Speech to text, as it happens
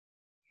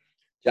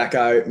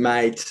Jacko,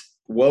 mate,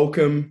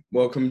 welcome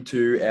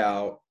to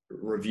our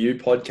review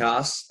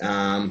podcast.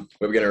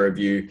 We're going to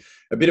review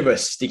a bit of a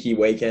sticky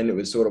weekend. It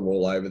was sort of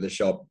all over the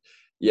shop.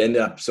 You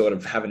ended up sort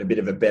of having a bit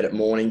of a bet at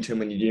Mornington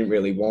when you didn't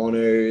really want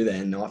to.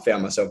 Then I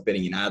found myself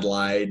betting in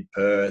Adelaide,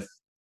 Perth,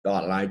 I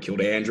don't know,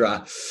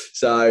 Kildandra.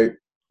 So,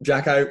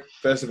 Jacko,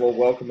 first of all,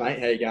 welcome, mate.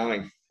 How you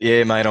going?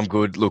 Yeah, mate, I'm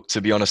good. Look,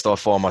 to be honest, I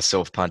find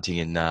myself punting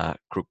in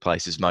crook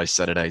places most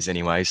Saturdays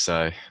anyway.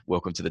 So,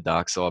 welcome to the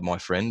dark side, my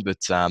friend.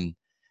 But,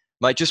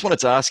 mate, just wanted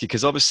to ask you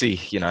because obviously,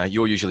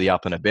 you're usually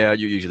up and about.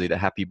 You're usually the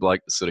happy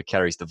bloke that sort of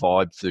carries the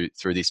vibe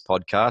through this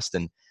podcast,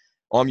 and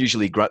I'm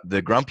usually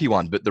the grumpy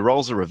one. But the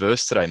roles are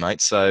reversed today,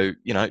 mate. So,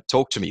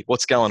 talk to me.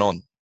 What's going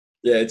on?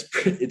 Yeah,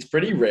 it's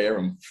pretty rare.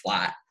 I'm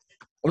flat.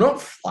 I'm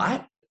not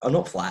flat. I'm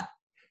not flat.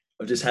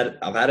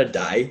 I've had a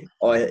day.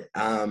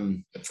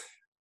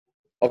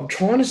 I'm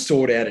trying to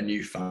sort out a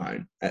new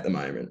phone at the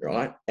moment,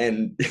 right?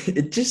 And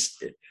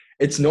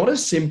it's not a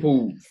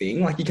simple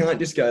thing. Like you can't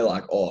just go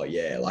like, oh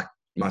yeah, like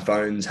my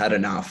phone's had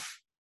enough.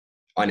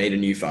 I need a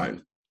new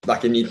phone.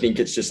 Like, and you think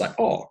it's just like,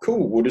 oh,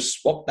 cool, we'll just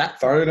swap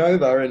that phone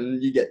over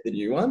and you get the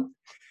new one.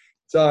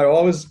 So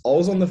I was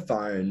on the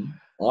phone.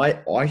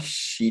 I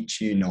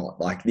shit you not.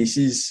 Like this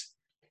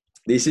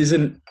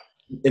isn't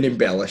an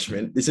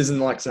embellishment. This isn't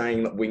like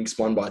saying that Winks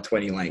won by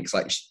 20 lengths.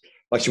 Like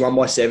she won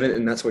by 7,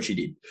 and that's what she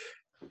did.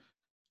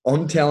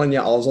 I'm telling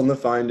you, I was on the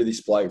phone to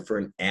this bloke for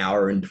an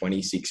hour and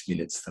 26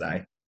 minutes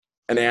today.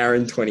 An hour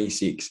and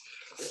 26.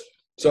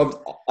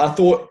 So I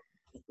thought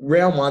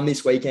round one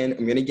this weekend,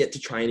 I'm going to get to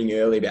training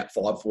early about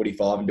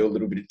 5:45 and do a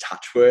little bit of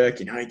touch work,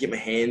 get my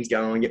hands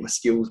going, get my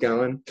skills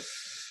going.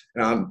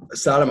 I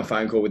started my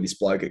phone call with this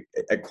bloke at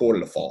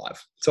 4:45.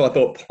 So I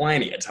thought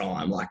plenty of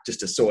time, like just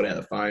to sort out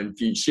the phone,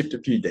 shift a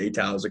few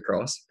details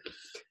across.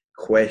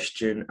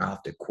 Question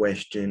after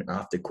question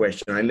after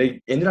question. I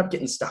ended up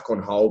getting stuck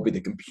on hold with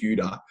a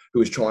computer who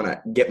was trying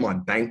to get my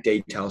bank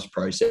details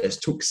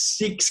processed. Took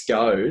 6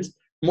 goes.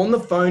 I'm on the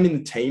phone in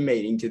the team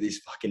meeting to this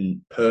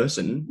fucking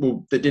person,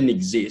 that didn't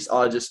exist.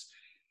 I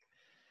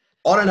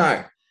don't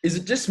know. Is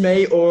it just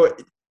me, or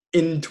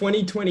in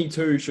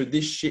 2022 should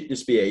this shit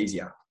just be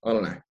easier? I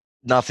don't know.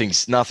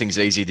 Nothing's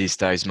easy these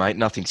days, mate.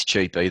 Nothing's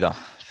cheap either.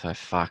 So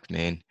fuck,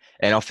 man.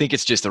 And I think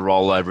it's just a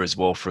rollover as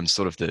well from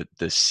sort of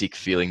the sick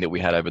feeling that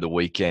we had over the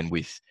weekend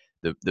with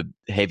the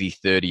heavy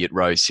 30 at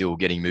Rose Hill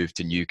getting moved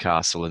to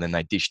Newcastle, and then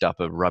they dished up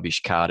a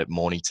rubbish card at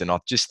Mornington. I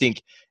just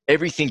think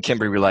everything can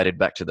be related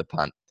back to the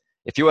punt.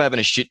 If you're having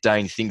a shit day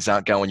and things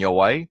aren't going your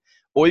way,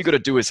 all you got to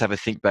do is have a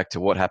think back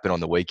to what happened on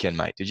the weekend,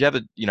 mate. Did you have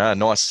a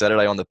nice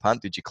Saturday on the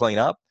punt? Did you clean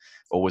up,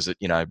 or was it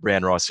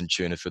brown rice and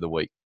tuna for the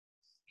week?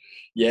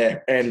 Yeah,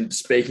 and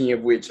speaking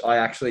of which, I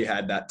actually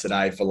had that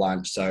today for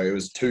lunch. So it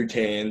was 2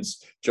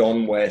 cans,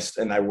 John West,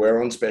 and they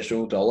were on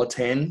special,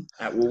 $1.10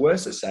 at Woolworths.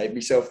 So save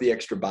myself the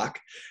extra buck.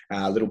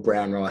 A little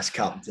brown rice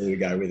cup to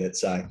go with it.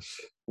 So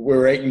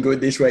we're eating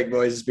good this week,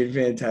 boys. It's been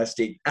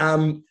fantastic.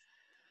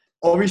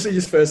 Obviously,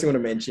 just first I want to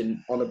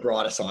mention on the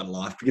brighter side of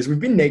life, because we've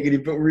been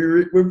negative, but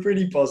we're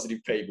pretty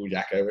positive people,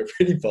 Jacko. We're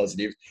pretty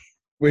positive.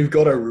 We've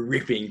got a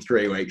ripping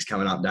 3 weeks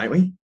coming up, don't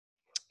we?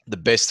 The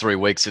best 3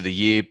 weeks of the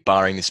year,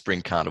 barring the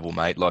spring carnival,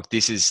 mate. Like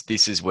this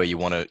is where you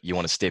want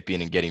to step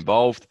in and get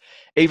involved,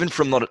 even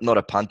from not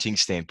a punting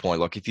standpoint.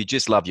 Like if you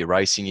just love your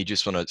racing, you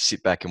just want to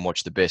sit back and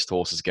watch the best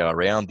horses go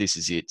around. This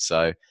is it.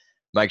 So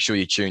make sure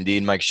you're tuned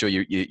in. Make sure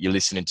you're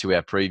listening to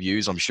our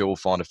previews. I'm sure we'll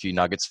find a few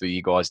nuggets for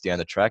you guys down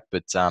the track.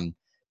 But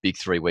big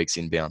 3 weeks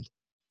inbound.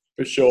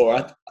 For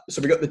sure.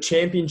 So we got the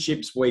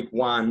championships week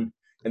 1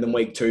 and then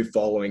week 2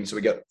 following. So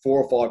we got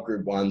 4 or 5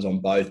 Group 1s on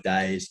both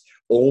days,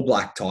 all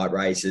black type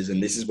races.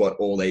 And this is what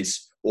all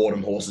these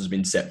autumn horses have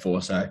been set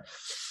for. So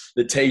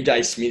the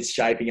TJ Smith's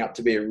shaping up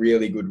to be a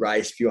really good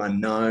race, few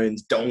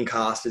unknowns.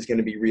 Doncaster's going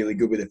to be really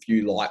good with a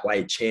few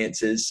lightweight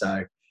chances.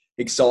 So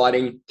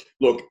exciting.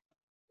 Look,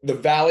 the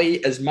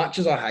Valley, as much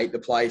as I hate the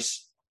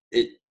place,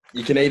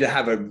 you can either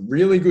have a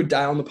really good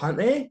day on the punt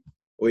there,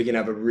 or you can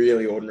have a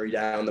really ordinary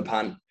day on the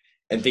punt.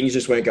 And things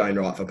just weren't going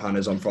right for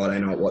punters on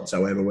Friday night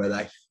whatsoever, were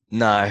they?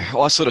 No,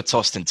 I sort of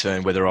tossed and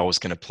turned whether I was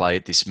going to play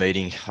at this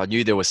meeting. I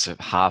knew there was some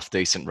half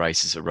decent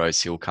races at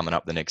Rose Hill coming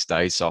up the next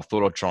day, so I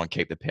thought I'd try and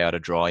keep the powder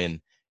dry.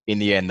 And in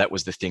the end, that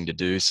was the thing to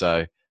do.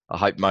 So I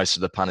hope most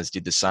of the punters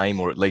did the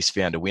same, or at least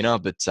found a winner.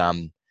 But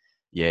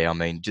yeah, I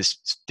mean,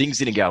 just things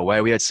didn't go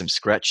away. We had some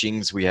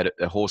scratchings. We had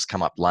a horse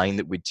come up lane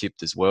that we'd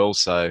tipped as well.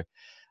 So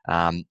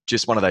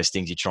just one of those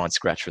things you try and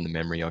scratch from the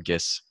memory, I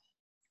guess.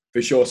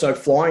 For sure. So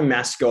Flying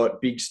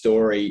Mascot, big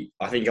story.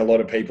 I think a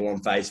lot of people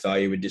on face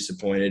value were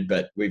disappointed,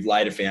 but we've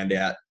later found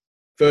out,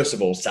 first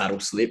of all, saddle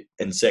slip,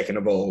 and second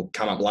of all,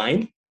 come up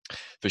lane.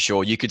 For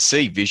sure. You could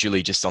see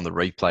visually just on the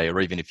replay,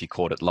 or even if you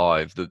caught it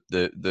live,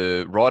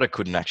 the rider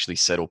couldn't actually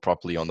settle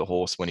properly on the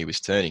horse when he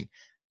was turning.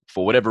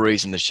 For whatever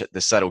reason,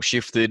 the saddle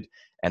shifted,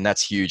 and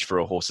that's huge for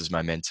a horse's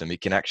momentum. It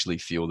can actually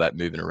feel that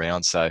moving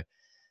around. So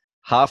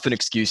half an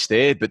excuse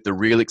there, but the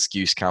real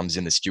excuse comes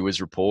in the stewards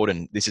report.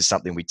 And this is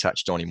something we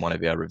touched on in one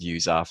of our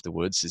reviews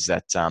afterwards, is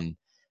that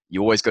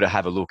you always got to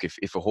have a look.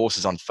 If a horse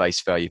is on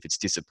face value, if it's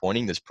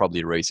disappointing, there's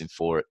probably a reason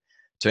for it.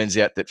 Turns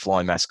out that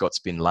Flying Mascot's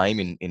been lame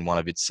in one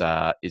of its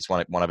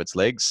one of its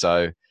legs,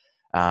 so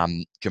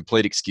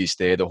complete excuse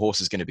there. The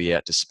horse is going to be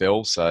out to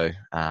spell, so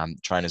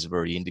trainers have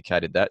already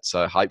indicated that.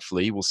 So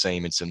hopefully we'll see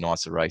him in some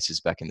nicer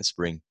races back in the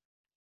spring.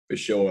 For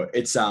sure.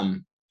 It's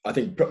I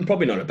think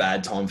probably not a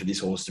bad time for this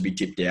horse to be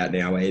tipped out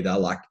now either.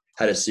 Like,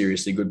 had a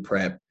seriously good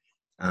prep.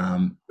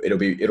 It'll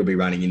be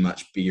running in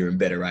much bigger and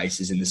better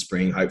races in the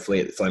spring, hopefully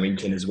at the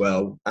Flemington as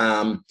well.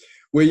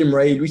 William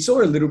Reid, we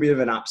saw a little bit of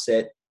an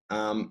upset.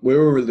 We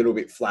were a little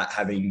bit flat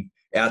having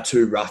our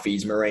two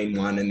roughies, Marine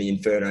One and the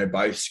Inferno,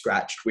 both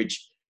scratched,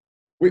 which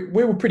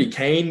we were pretty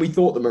keen. We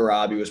thought the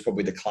Marabi was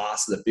probably the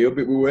class of the field,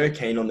 but we were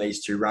keen on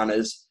these two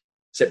runners.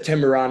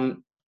 September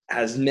Run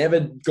has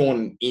never gone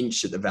an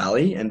inch at the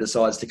Valley and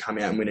decides to come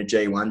out and win a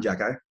G1,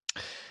 Jacko.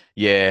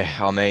 Yeah,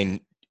 I mean,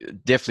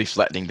 definitely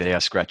flattening that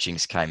our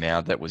scratchings came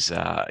out. That was,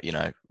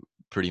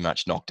 pretty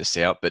much knocked us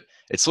out. But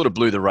it sort of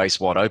blew the race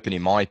wide open,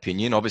 in my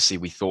opinion. Obviously,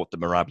 we thought that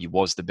Marabi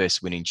was the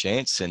best winning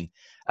chance, and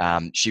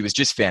she was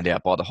just found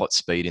out by the hot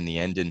speed in the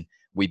end. And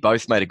we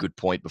both made a good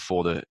point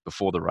before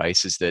the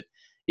race, is that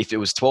if it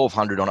was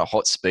 1200 on a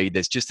hot speed,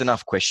 there's just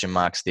enough question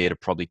marks there to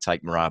probably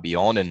take Marabi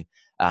on,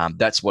 and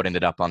that's what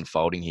ended up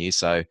unfolding here.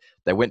 So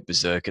they went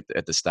berserk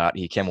at the start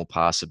here. Camel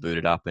Passer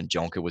booted up, and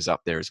Jonker was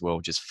up there as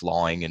well, just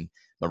flying, and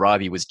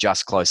Marabi was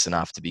just close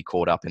enough to be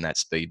caught up in that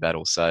speed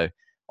battle. So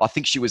I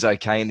think she was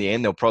okay in the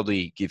end. They'll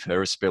probably give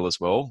her a spell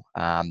as well,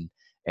 and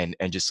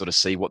just sort of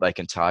see what they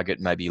can target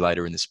maybe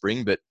later in the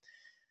spring. But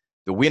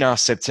the winner,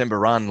 September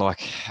Run,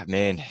 like,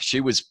 man, she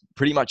was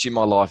pretty much in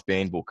my life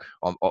band book.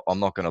 I'm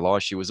not going to lie,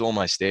 she was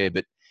almost there.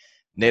 But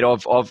Ned,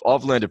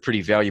 I've learned a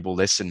pretty valuable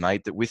lesson,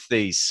 mate, that with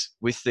these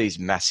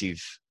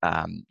massive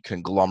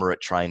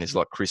conglomerate trainers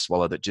like Chris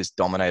Waller that just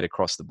dominate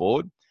across the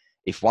board,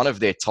 if one of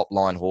their top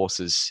line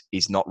horses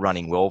is not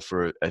running well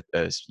for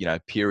a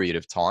period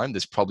of time,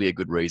 there's probably a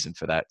good reason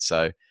for that.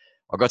 So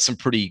I got some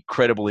pretty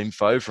credible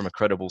info from a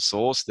credible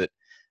source that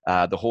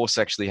the horse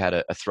actually had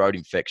a throat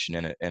infection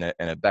and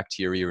a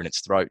bacteria in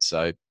its throat.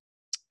 So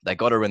they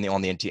got her on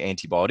the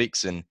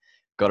antibiotics and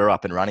got her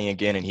up and running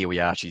again. And here we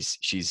are.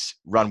 She's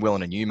run well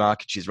in a new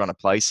market. She's run a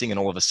placing, and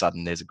all of a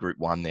sudden there's a Group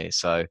 1 there.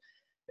 So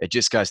it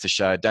just goes to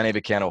show, don't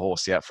ever count a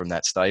horse out from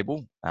that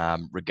stable,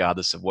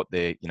 regardless of what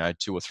they're,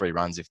 2 or 3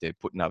 runs. If they're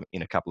putting up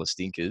in a couple of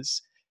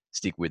stinkers,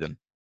 stick with them.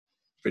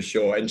 For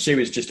sure. And she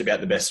was just about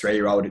the best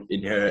 3-year-old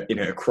in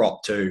her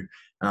crop too,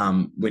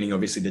 winning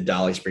obviously the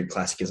Darley Sprint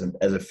Classic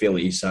as a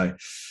filly. So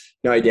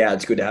no doubt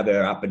it's good to have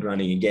her up and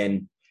running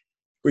again.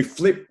 We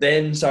flip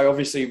then, so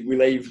obviously we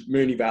leave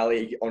Moonee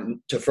Valley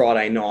on to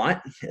Friday night,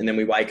 and then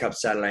we wake up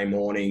Saturday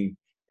morning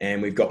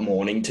and we've got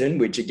Mornington,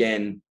 which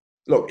again,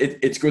 look,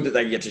 it's good that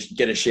they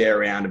get a share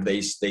around of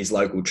these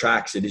local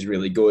tracks. It is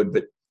really good,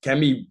 but can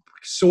be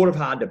sort of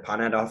hard to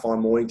punt at. I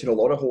find Mornington, a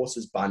lot of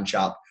horses bunch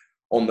up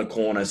on the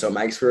corner, so it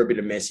makes for a bit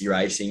of messy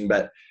racing.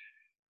 But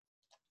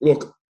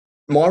look,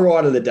 my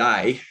ride of the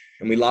day,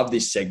 and we love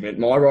this segment,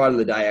 my ride of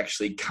the day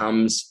actually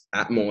comes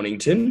at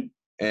Mornington,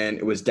 and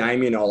it was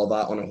Damien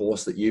Oliver on a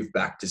horse that you've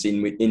backed us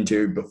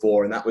into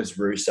before, and that was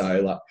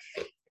Russo. Like,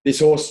 this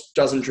horse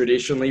doesn't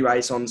traditionally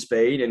race on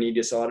speed, and he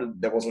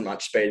decided there wasn't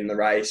much speed in the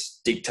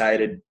race,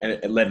 dictated, and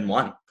it led and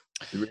won.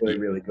 Really,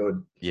 really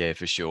good. Yeah,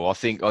 for sure. I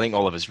think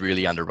Oliver's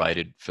really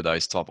underrated for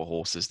those type of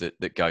horses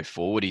that go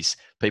forward.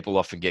 People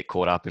often get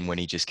caught up in when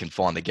he just can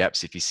find the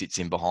gaps if he sits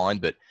in behind,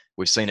 but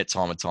we've seen it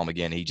time and time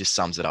again. He just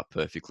sums it up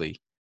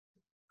perfectly.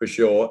 For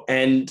sure.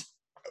 And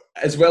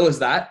as well as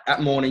that,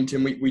 at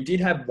Mornington, we did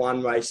have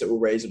one race that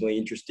we're reasonably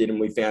interested in.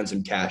 We found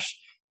some cash,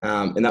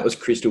 and that was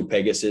Crystal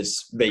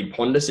Pegasus v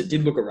Pondus. It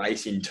did look a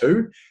race in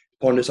 2.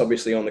 Pondus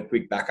obviously on the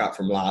quick backup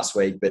from last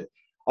week, but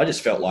I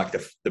just felt like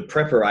the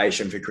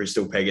preparation for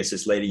Crystal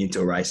Pegasus leading into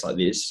a race like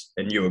this,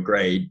 and you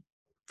agreed,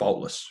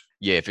 faultless.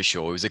 Yeah, for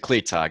sure. It was a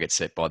clear target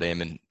set by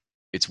them, and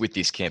it's with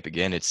this camp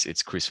again.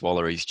 It's Chris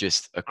Waller. He's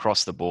just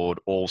across the board,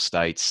 all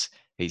states.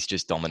 He's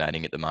just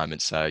dominating at the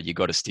moment. So you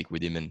got to stick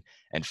with him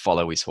and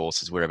follow his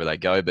horses wherever they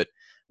go. But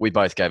we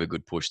both gave a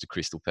good push to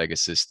Crystal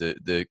Pegasus.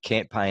 The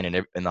campaign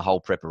and the whole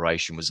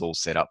preparation was all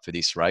set up for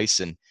this race,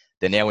 and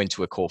they're now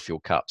into a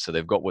Caulfield Cup. So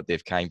they've got what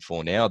they've came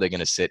for now. They're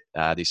going to set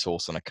this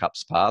horse on a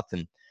Cup's path,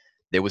 and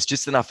there was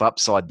just enough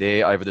upside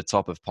there over the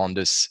top of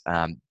Pondus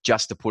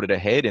just to put it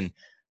ahead. And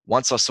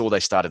once I saw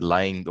they started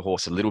laying the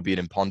horse a little bit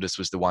and Pondus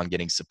was the one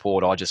getting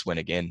support, I just went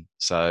again.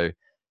 So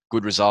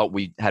good result.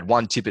 We had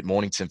one tip at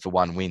Mornington for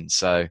one win.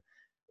 So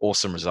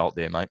awesome result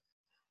there, mate.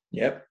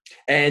 Yep.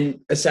 And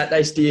a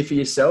Saturday steer for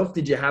yourself,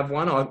 did you have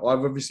one? I've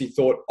obviously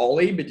thought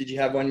Ollie, but did you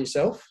have one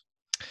yourself?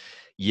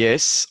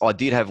 Yes, I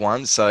did have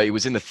one. So it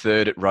was in the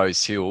 3rd at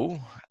Rose Hill.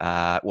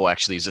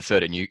 Actually, it was the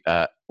 3rd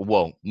at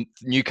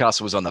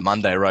Newcastle was on the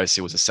Monday. Rose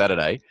Hill was a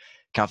Saturday.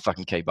 Can't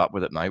fucking keep up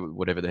with it, mate,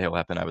 whatever the hell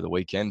happened over the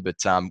weekend. But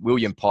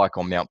William Pike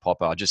on Mount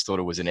Popper, I just thought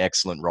it was an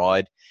excellent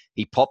ride.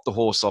 He popped the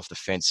horse off the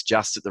fence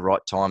just at the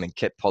right time and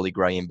kept Polly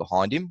Gray in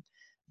behind him.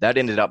 That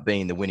ended up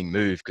being the winning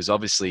move because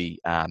obviously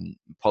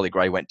Polly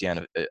Gray went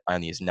down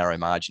only as narrow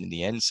margin in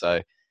the end.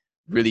 So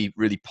really,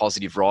 really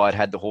positive ride.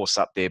 Had the horse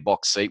up there,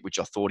 box seat, which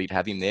I thought he'd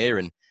have him there.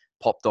 And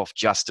popped off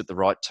just at the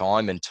right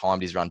time and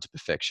timed his run to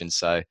perfection.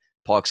 So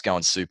Pike's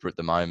going super at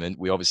the moment.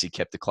 We obviously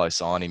kept a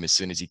close eye on him as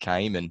soon as he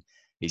came, and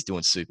he's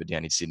doing super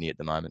down in Sydney at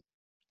the moment.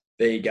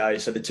 There you go.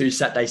 So the two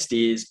Saturday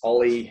steers,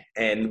 Ollie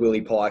and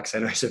Willie Pike, so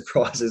no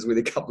surprises with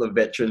a couple of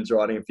veterans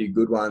riding a few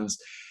good ones.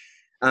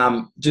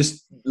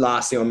 Just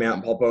last thing on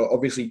Mountain Popper,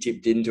 obviously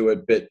tipped into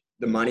it, but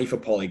the money for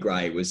Polly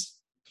Gray was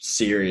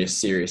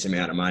serious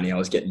amount of money. I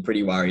was getting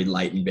pretty worried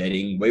late in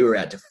betting. We were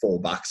out to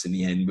 $4 in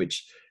the end,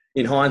 which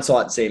in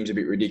hindsight seems a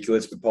bit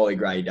ridiculous, but Polly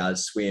Gray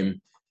does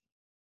swim.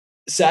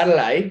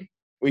 Saturday,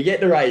 we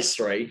get to race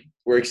 3.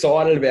 We're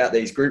excited about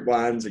these Group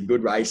 1s and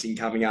good racing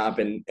coming up,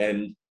 and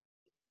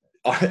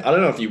I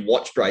don't know if you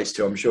watched race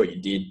 2. I'm sure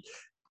you did.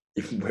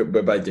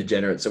 We're both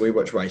degenerates, so we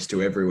watch race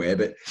 2 everywhere.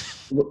 But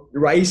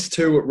race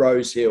 2 at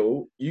Rose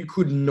Hill, you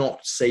could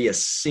not see a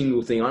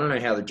single thing. I don't know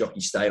how the jockey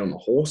stayed on the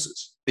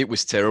horses. It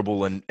was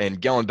terrible.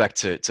 And going back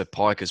to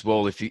Pike as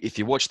well, if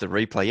you watch the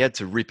replay, he had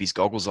to rip his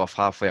goggles off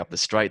halfway up the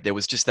straight. There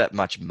was just that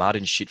much mud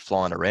and shit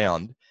flying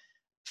around.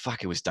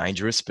 Fuck, it was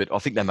dangerous. But I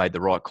think they made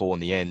the right call in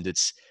the end.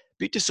 It's a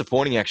bit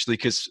disappointing, actually,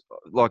 because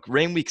like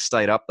Randwick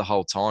stayed up the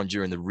whole time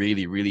during the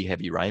really, really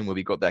heavy rain where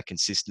we got that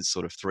consistent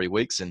sort of 3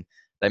 weeks, and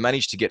they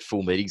managed to get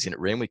full meetings in at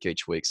Randwick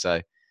each week.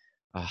 So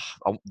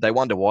they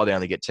wonder why they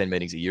only get 10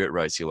 meetings a year at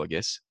Rose Hill, I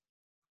guess.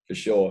 For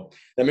sure.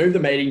 They moved the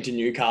meeting to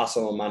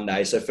Newcastle on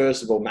Monday. So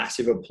first of all,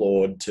 massive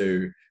applaud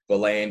to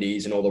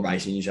Volandis and all the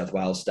Racing New South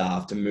Wales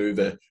staff to move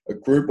a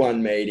Group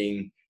 1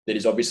 meeting that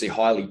is obviously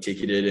highly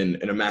ticketed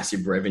and a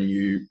massive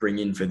revenue bring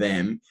in for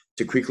them,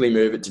 to quickly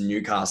move it to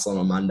Newcastle on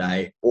a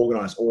Monday,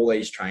 organise all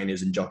these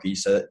trainers and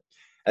jockeys. So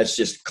that's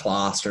just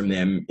class from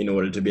them in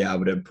order to be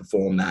able to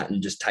perform that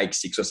and just take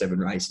 6 or 7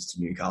 races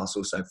to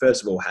Newcastle. So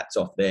first of all, hats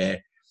off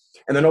there.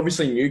 And then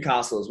obviously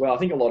Newcastle as well. I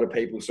think a lot of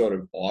people sort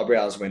of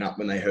eyebrows went up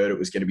when they heard it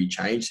was going to be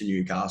changed to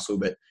Newcastle,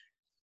 but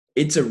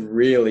it's a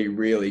really,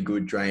 really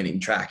good draining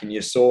track. And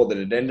you saw that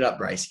it ended up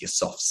racing a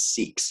soft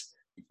 6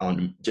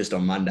 on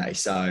Monday.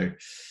 So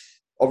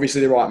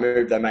obviously the right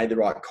move. They made the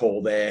right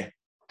call there.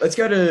 Let's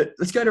go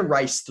to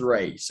race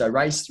 3. So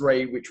race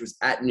 3, which was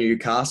at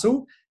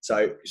Newcastle.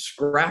 So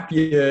scrap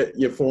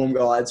your form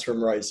guides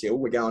from Rose Hill.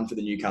 We're going for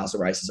the Newcastle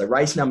races. So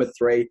race number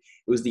 3, it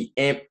was the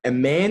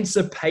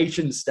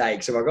Emancipation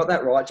Stakes. Have I got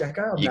that right,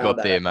 Jacko? You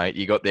got there, mate.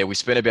 You got there. We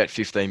spent about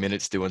 15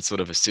 minutes doing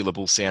sort of a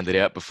syllable sounded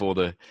out before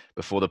the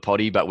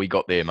potty, but we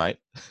got there, mate.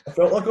 I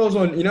felt like I was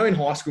on, in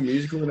High School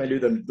Musical when they do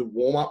the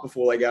warm-up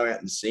before they go out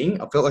and sing.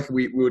 I felt like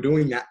we were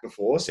doing that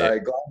before, so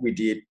glad we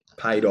did.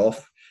 Paid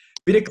off.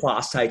 Bit of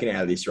class taken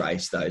out of this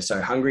race, though.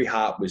 So Hungry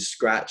Heart was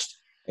scratched,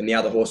 and the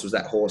other horse was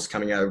that horse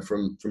coming over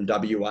from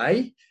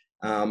WA.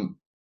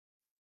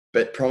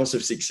 But Promise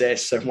of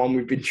Success, so one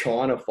we've been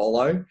trying to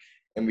follow,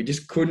 and we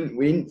just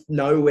couldn't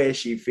know where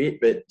she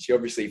fit, but she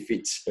obviously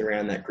fits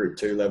around that Group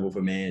 2 level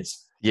for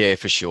mares. Yeah,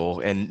 for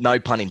sure. And no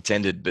pun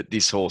intended, but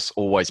this horse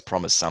always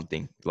promised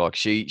something. Like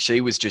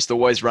she was just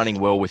always running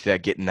well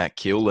without getting that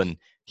kill. And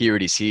here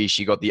it is here.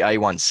 She got the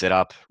A1 set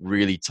up,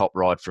 really top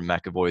ride from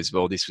McAvoy as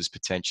well. This was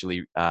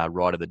potentially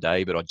ride of the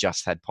day, but I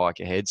just had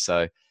Pike ahead.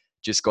 So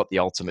just got the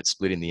ultimate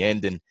split in the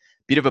end. And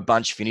bit of a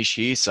bunch finish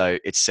here. So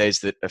it says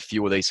that a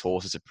few of these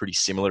horses are pretty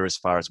similar as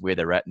far as where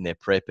they're at in their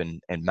prep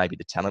and maybe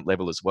the talent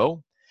level as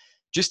well.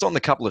 Just on the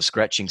couple of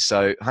scratching,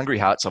 so Hungry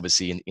Heart's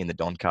obviously in the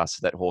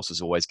Doncaster. That horse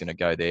is always going to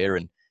go there,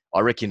 and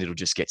I reckon it'll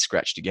just get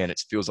scratched again.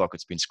 It feels like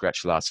it's been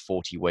scratched the last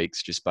 40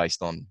 weeks just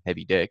based on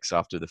heavy decks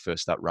after the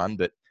first up run.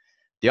 But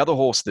the other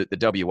horse,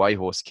 the WA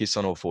horse, Kiss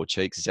on All Four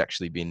Cheeks, has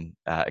actually been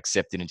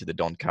accepted into the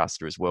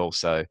Doncaster as well.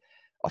 So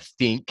I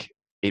think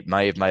it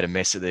may have made a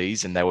mess of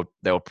these, and they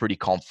were pretty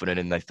confident,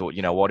 and they thought,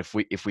 you know what,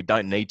 if we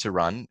don't need to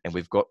run and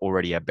we've got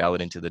already our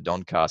ballot into the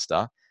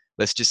Doncaster,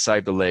 let's just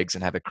save the legs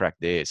and have a crack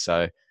there.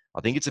 So I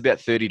think it's about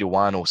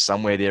 30-1 or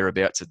somewhere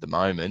thereabouts at the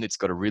moment. It's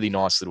got a really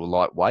nice little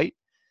lightweight.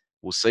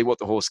 We'll see what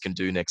the horse can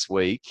do next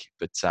week.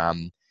 But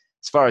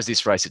as far as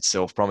this race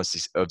itself,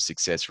 Promise of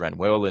Success ran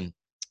well. And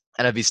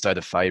Anavisto,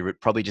 the favourite,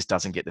 probably just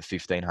doesn't get the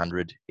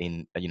 1,500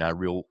 in,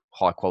 real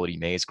high-quality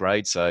mares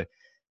grade. So I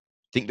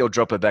think they'll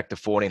drop her back to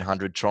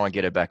 1,400, try and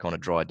get her back on a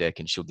dry deck,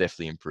 and she'll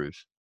definitely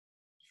improve.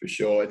 For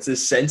sure. It's a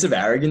sense of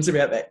arrogance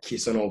about that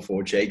Kiss on All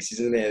Four Cheeks,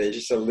 isn't there? There's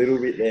just a little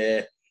bit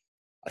there.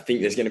 I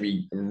think there's going to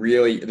be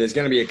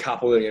a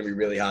couple that are going to be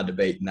really hard to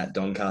beat in that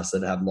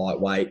Doncaster to have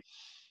lightweight.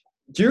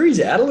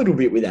 Jury's out a little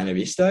bit with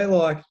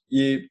Anavisto.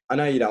 I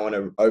know you don't want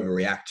to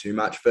overreact too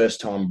much.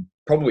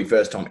 Probably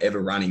first time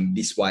ever running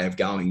this way of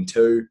going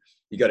too.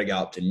 You got to go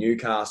up to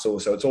Newcastle,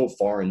 so it's all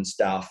foreign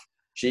stuff.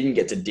 She didn't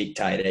get to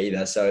dictate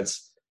either, so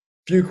it's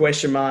a few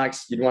question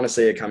marks. You'd want to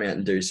see her come out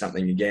and do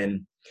something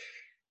again.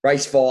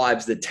 Race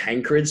 5's the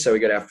Tancred. So we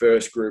got our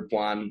first Group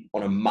 1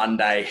 on a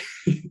Monday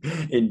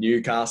in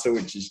Newcastle,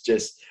 which is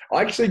just,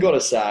 I actually got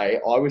to say,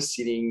 I was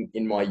sitting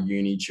in my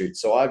uni tute.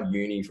 So I have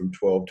uni from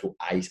 12 to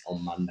 8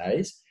 on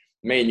Mondays.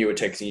 Me and you were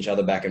texting each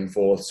other back and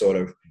forth, sort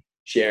of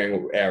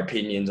sharing our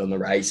opinions on the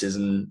races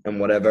and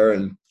whatever.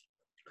 And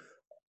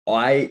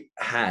I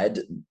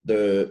had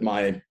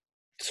my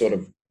sort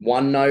of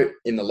OneNote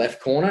in the left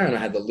corner, and I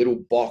had the little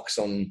box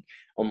on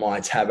on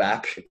my tab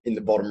app in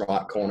the bottom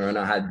right corner, and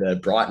I had the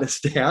brightness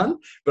down,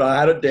 but I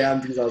had it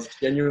down because I was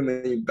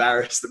genuinely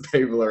embarrassed that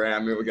people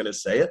around me were going to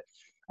see it.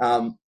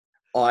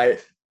 I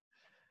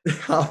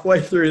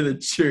halfway through the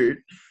shoot,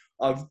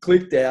 I've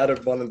clicked out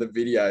of one of the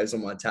videos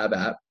on my tab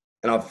app,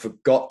 and I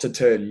forgot to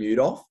turn mute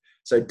off.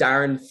 So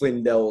Darren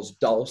Flindell's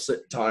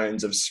dulcet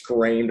tones have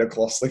screamed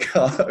across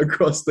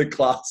the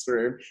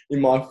classroom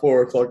in my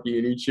 4 o'clock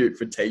uni shoot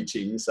for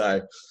teaching.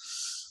 So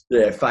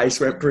yeah, face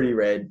went pretty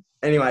red.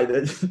 Anyway,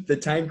 the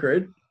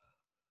Tancred,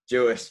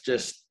 Jewish,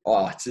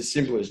 it's as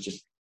simple as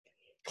just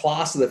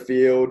class of the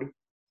field.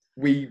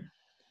 I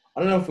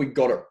don't know if we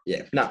got it.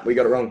 Yeah, no, we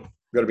got it wrong.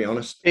 We've got to be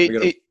honest.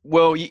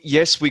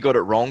 Yes, we got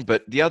it wrong.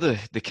 But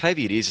the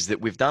caveat is that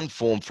we've done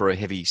form for a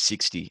heavy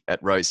 60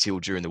 at Rose Hill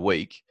during the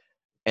week.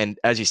 And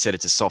as you said,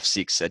 it's a soft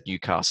 6 at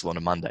Newcastle on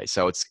a Monday.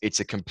 So it's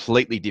a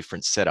completely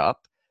different setup.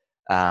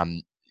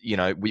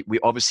 We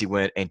obviously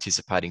weren't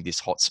anticipating this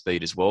hot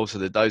speed as well. So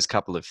there's those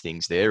couple of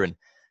things there. And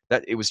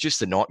that it was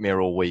just a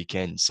nightmare all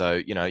weekend.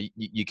 So,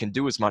 you can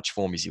do as much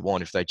form as you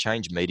want. If they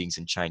change meetings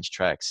and change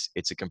tracks,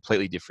 it's a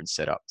completely different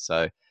setup.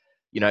 So,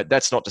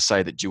 that's not to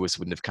say that Jewess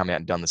wouldn't have come out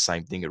and done the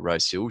same thing at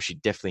Rose Hill. She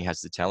definitely has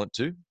the talent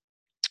to.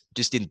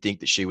 Just didn't think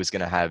that she was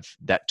going to have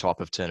that type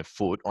of turn of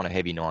foot on a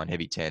heavy 9,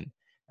 heavy 10.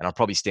 And I'll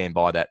probably stand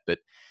by that. But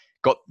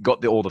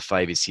got all the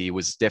favours here.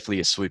 Was definitely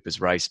a swoopers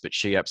race, but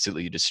she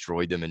absolutely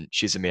destroyed them. And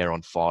she's a mare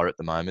on fire at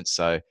the moment.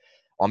 So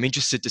I'm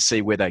interested to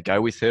see where they go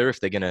with her, if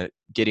they're going to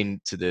get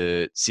into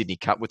the Sydney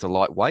Cup with a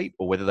lightweight,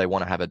 or whether they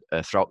want to have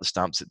a throw at the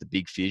stumps at the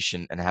big fish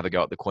and have a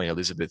go at the Queen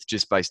Elizabeth,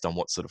 just based on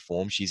what sort of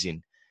form she's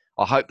in.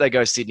 I hope they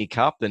go Sydney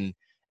Cup and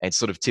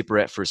sort of tip her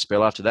out for a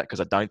spell after that,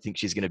 because I don't think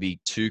she's going to be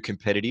too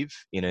competitive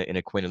in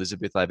a Queen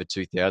Elizabeth over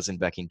 2,000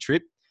 back in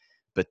trip.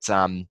 But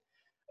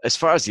as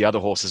far as the other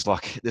horses,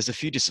 there's a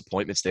few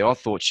disappointments there. I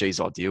thought She's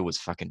Ideal was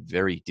fucking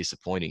very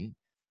disappointing.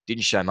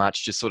 Didn't show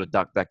much, just sort of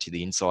ducked back to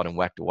the inside and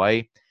whacked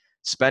away.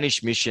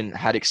 Spanish Mission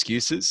had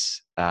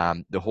excuses.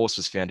 The horse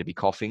was found to be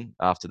coughing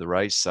after the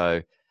race,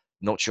 so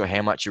not sure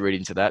how much you read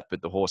into that,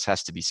 but the horse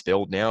has to be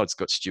spelled now. It's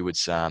got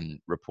Stewart's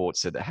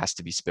reports that it has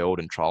to be spelled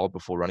and trialled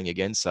before running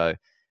again, so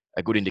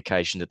a good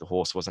indication that the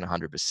horse wasn't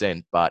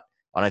 100%, but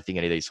I don't think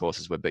any of these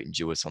horses were beating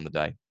Jewess on the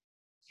day.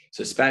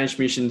 So Spanish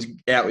Mission's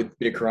out with a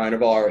bit of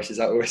coronavirus, is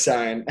that what we're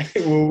saying?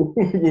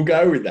 We'll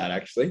go with that,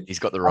 actually. He's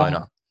got the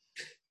Rona.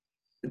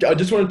 I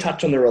just want to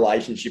touch on the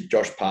relationship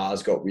Josh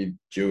Parr's got with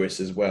Jewess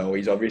as well.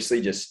 He's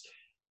obviously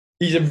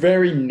he's a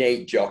very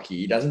neat jockey.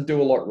 He doesn't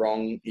do a lot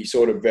wrong. He's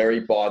sort of very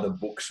by the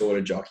book sort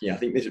of jockey. I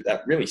think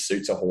that really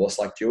suits a horse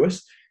like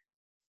Jewess.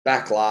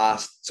 Back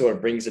last, sort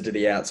of brings it to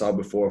the outside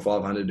with 400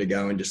 or 500 to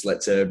go and just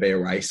lets her be a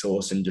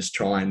racehorse and just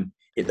try and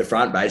hit the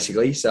front,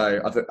 basically.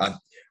 So I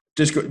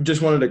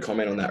just wanted to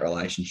comment on that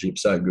relationship.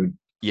 So good.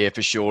 Yeah,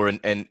 for sure.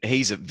 And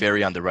he's a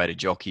very underrated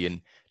jockey.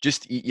 And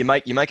just you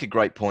make a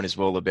great point as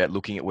well about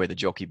looking at where the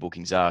jockey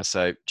bookings are.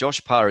 So Josh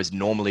Parr is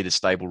normally the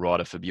stable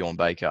rider for Bjorn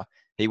Baker.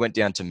 He went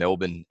down to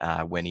Melbourne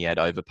when he had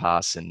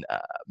Overpass and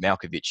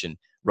Malkovich and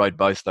rode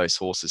both those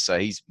horses. So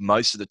he's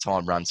most of the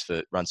time runs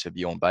for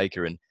Bjorn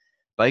Baker. And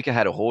Baker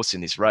had a horse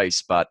in this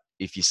race, but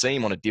if you see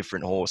him on a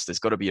different horse, there's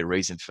got to be a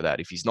reason for that.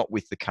 If he's not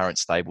with the current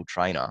stable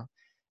trainer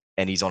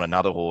and he's on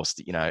another horse,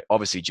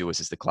 obviously Jewess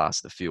is the class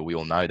of the field. We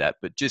all know that.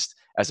 But just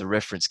as a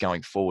reference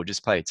going forward,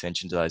 just pay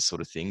attention to those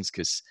sort of things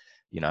because,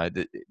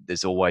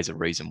 there's always a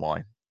reason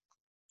why.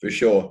 For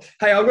sure.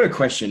 Hey, I've got a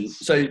question.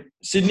 So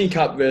Sydney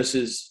Cup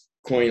versus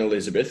Queen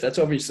Elizabeth, that's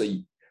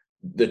obviously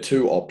the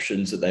two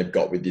options that they've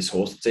got with this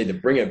horse. It's either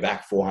bring her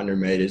back 400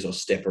 metres or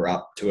step her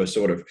up to a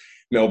sort of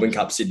Melbourne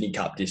Cup, Sydney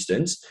Cup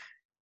distance.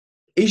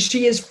 Is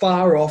she as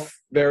far off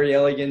Very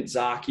Elegant,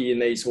 Zaki and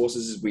these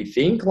horses as we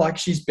think? Like,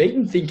 she's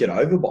beaten Think It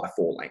Over by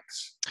 4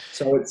 lengths.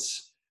 So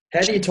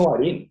how do you tie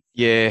it in?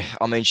 Yeah,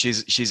 I mean,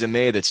 she's a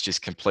mare that's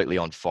just completely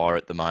on fire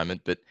at the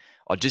moment, but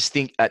I just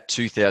think at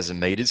 2,000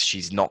 metres,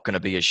 she's not going to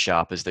be as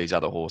sharp as these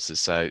other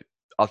horses. So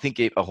I think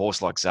a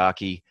horse like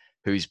Zaki,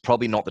 who's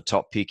probably not the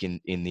top pick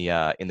in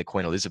the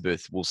Queen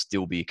Elizabeth, will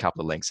still be a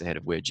couple of lengths ahead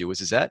of where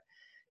Jewess is at.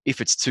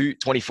 If it's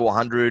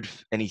 2,400,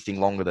 anything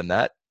longer than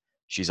that,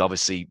 she's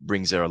obviously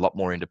brings her a lot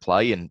more into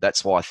play, and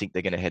that's why I think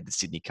they're going to head the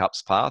Sydney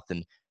Cups path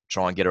and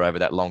try and get her over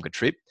that longer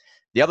trip.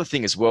 The other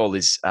thing as well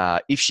is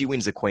if she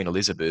wins the Queen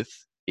Elizabeth,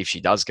 if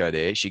she does go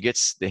there, she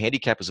gets the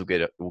handicappers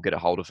will get a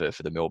hold of her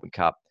for the Melbourne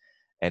Cup,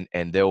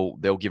 and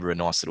they'll give her a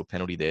nice little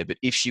penalty there. But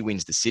if she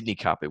wins the Sydney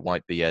Cup, it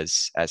won't be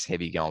as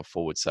heavy going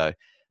forward. So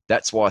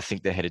that's why I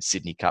think they're headed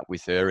Sydney Cup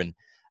with her, and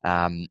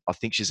I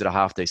think she's at a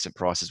half decent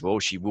price as well.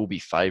 She will be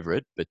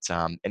favourite, but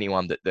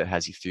anyone that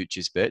has your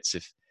futures bets,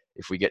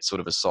 if we get sort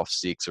of a soft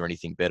 6 or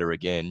anything better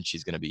again,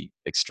 she's going to be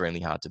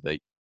extremely hard to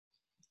beat.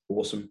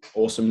 Awesome.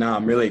 No,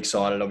 I'm really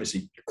excited.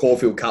 Obviously,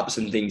 Caulfield Cups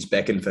and things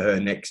beckon for her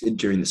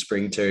during the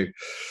spring too.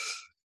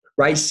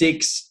 Race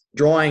 6,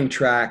 drying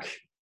track,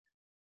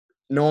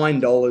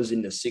 $9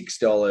 into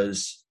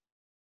 $6.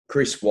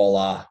 Chris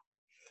Waller,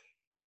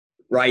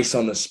 race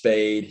on the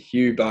speed.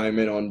 Hugh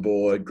Bowman on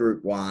board,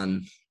 Group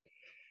 1.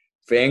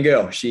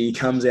 Fangirl, she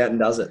comes out and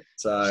does it.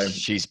 So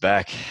she's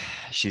back.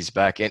 She's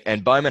back.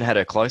 And Bowman had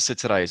her closer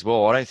today as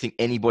well. I don't think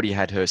anybody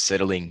had her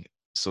settling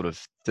sort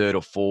of third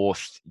or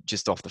fourth,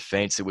 just off the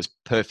fence. It was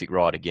perfect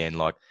ride again.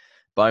 Like,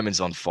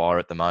 Bowman's on fire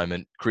at the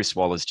moment. Chris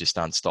Waller's just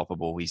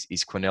unstoppable.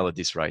 He's Quinella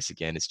this race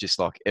again. It's just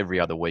like every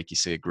other week you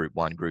see a Group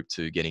 1, Group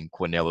 2 getting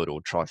Quinella'd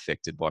or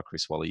trifected by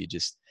Chris Waller.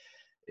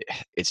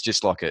 It's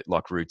just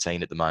like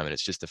routine at the moment.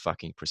 It's just a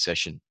fucking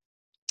procession.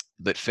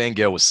 But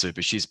Fangirl was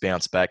super. She's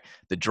bounced back.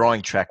 The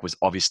drying track was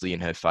obviously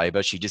in her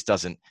favour. She just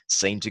doesn't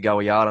seem to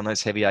go a yard on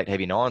those heavy 8,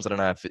 heavy 9s. I don't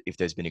know if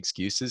there's been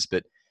excuses,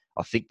 but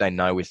I think they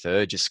know with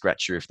her, just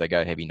scratch her if they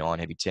go heavy 9,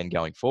 heavy 10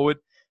 going forward.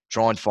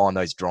 Try and find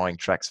those drying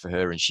tracks for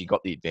her, and she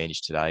got the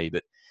advantage today.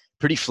 But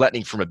pretty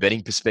flattening from a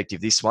betting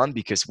perspective, this one,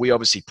 because we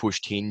obviously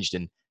pushed Hinged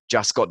and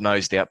just got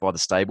nosed out by the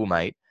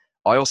stablemate.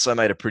 I also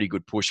made a pretty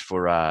good push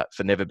for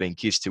Never Been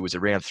Kissed, who was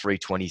around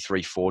 320,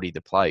 340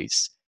 the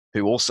place,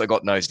 who also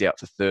got nosed out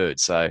for third.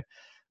 So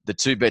the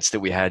two bets that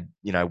we had,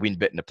 win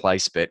bet and a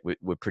place bet,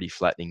 were pretty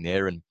flattening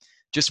there. And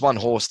just one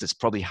horse that's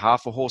probably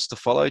half a horse to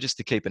follow, just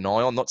to keep an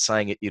eye on. Not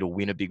saying it'll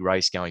win a big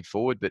race going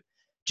forward, but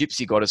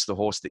Gypsy got us the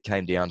horse that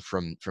came down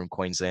from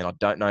Queensland. I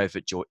don't know if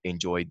it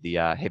enjoyed the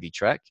heavy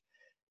track.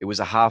 It was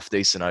a half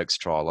decent Oaks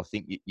trial. I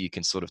think you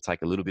can sort of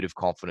take a little bit of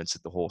confidence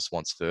that the horse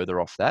wants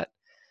further off that.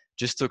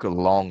 Just took a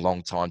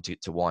long time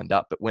to wind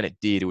up, but when it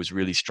did, it was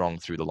really strong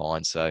through the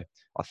line. So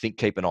I think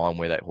keep an eye on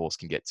where that horse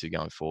can get to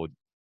going forward.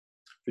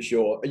 For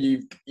sure.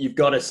 You've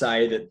got to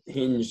say that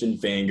Hinged and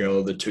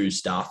Fangirl are the two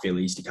star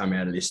fillies to come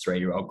out of this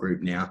 3-year-old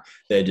group now.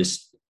 They're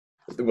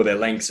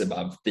lengths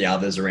above the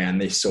others around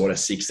this sort of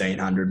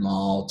 1,600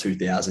 mile,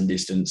 2,000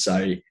 distance.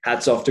 So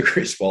hats off to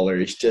Chris Waller.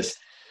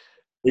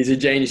 He's a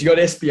genius. You got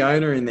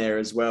Espiona in there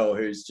as well,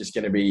 who's just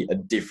going to be a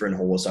different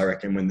horse, I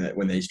reckon,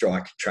 when these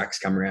dry tracks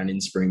come around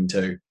in spring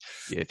too.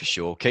 Yeah, for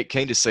sure.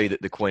 Keen to see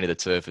that the Queen of the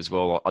Turf as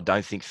well. I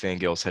don't think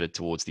Fangirl's headed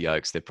towards the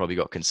Oaks. They've probably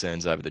got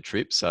concerns over the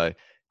trip. So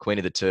Queen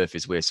of the Turf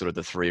is where sort of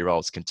the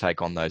 3-year-olds can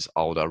take on those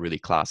older, really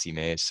classy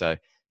mares. So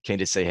keen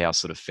to see how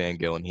sort of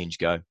Fangirl and Hinge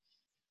go.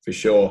 For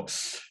sure.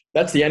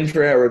 That's the end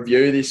for our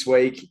review this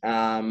week.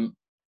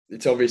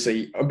 It's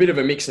obviously a bit of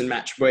a mix and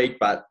match week,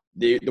 but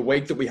the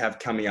week that we have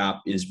coming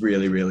up is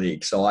really, really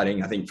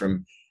exciting. I think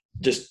from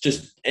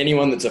just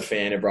anyone that's a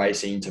fan of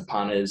racing, to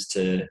punters,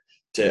 to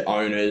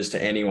owners,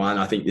 to anyone,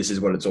 I think this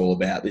is what it's all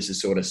about. This is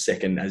sort of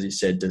second, as you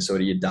said, to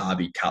sort of your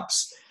Derby cup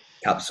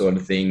sort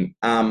of thing.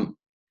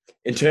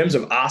 In terms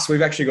of us,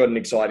 we've actually got an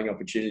exciting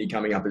opportunity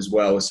coming up as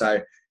well.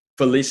 So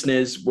for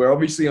listeners, we're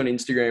obviously on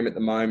Instagram at the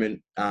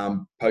moment,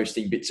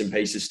 posting bits and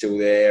pieces still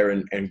there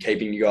and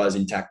keeping you guys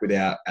intact with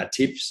our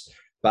tips.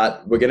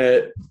 But we're going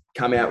to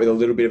come out with a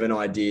little bit of an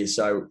idea.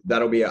 So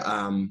that'll be up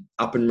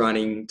and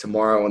running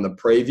tomorrow on the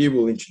preview.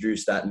 We'll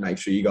introduce that and make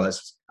sure you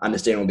guys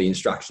understand all the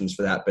instructions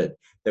for that. But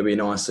there'll be a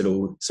nice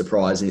little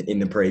surprise in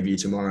the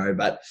preview tomorrow.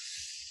 But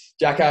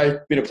Jacko,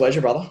 been a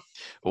pleasure, brother.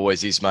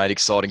 Always is, mate.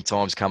 Exciting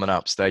times coming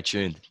up. Stay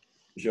tuned.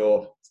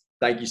 Sure.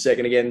 Thank you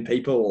second again,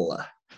 people.